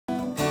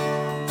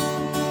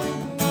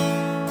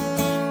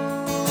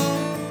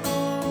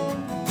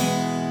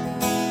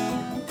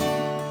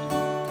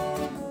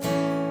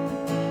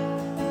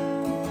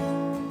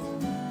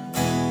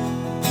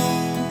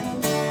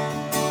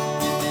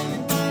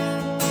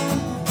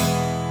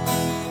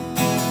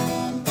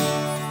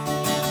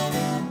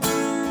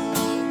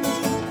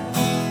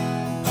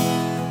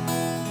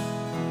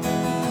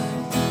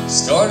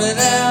Started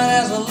out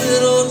as a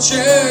little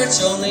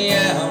church on the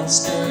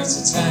outskirts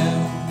of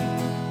town,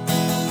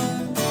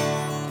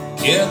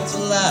 kept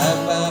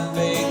alive by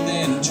faith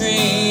and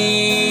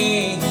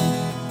dream.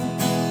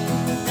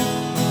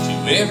 To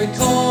every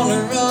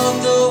corner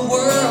of the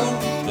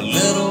world, the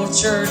little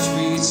church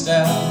reached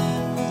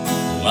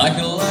out. Like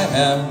a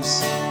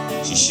lighthouse,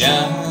 she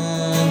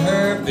shined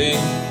her beam.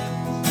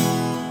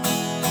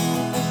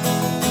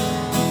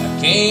 I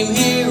came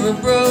here a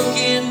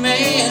broken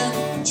man,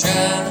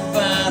 trying to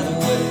find a way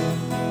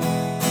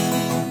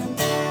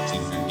to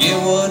forget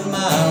what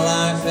my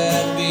life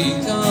had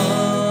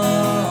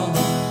become.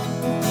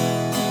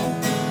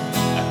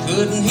 I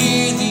couldn't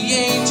hear the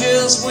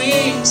angels'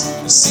 wings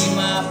or see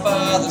my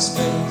Father's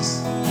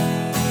face,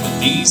 but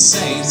these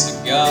saints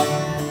of God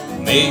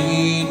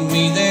made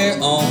me their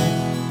own.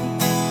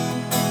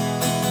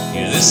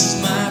 Yeah, this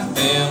is my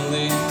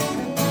family.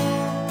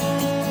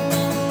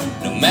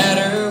 No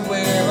matter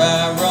where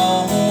I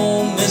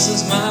roam, this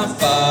is my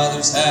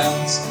Father's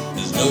house.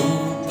 There's no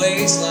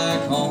place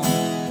like home.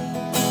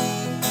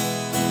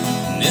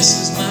 And this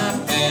is my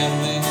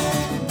family.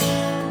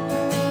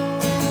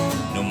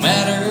 No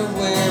matter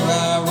where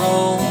I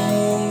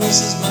roam,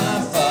 this is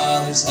my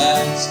Father's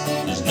house.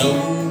 There's no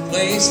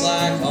place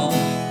like home.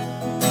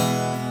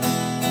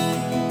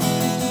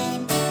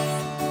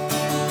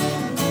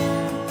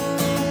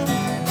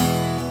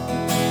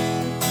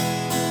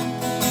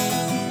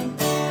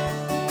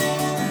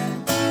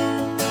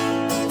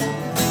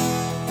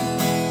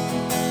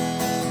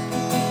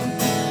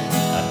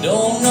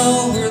 Don't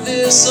know where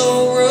this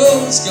old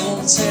road's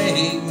gonna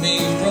take me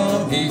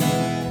from here.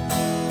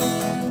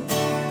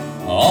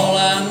 All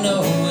I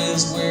know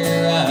is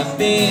where I've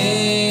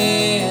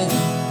been.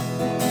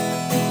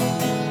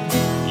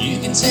 You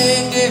can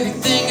take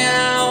everything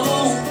I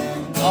own,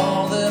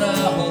 all that I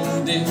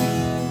hold dear.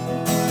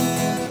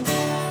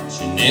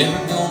 You're never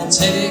gonna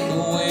take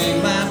away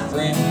my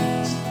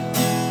friends.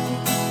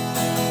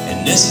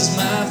 And this is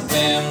my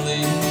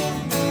family.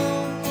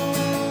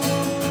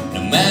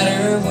 No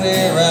matter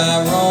where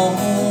I roam,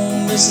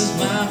 this is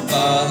my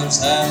Father's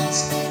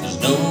house. There's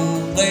no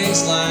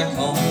place like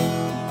home.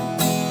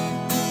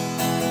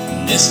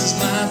 And this is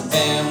my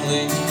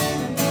family.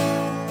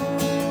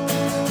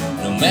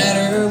 No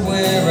matter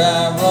where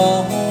I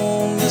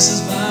roam, this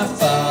is my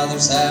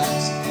Father's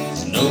house.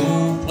 There's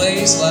no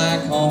place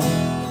like home.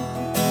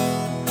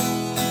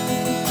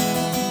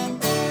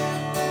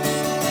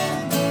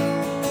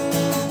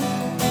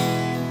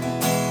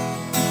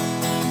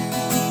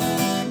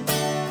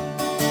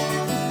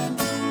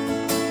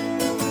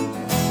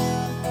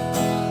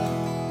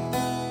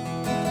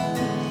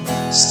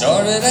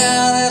 Started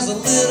out as a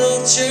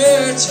little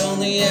church on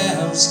the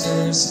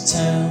outskirts of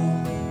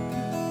town,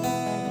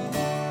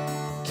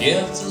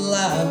 kept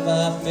alive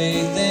by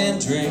faith and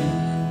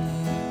dream.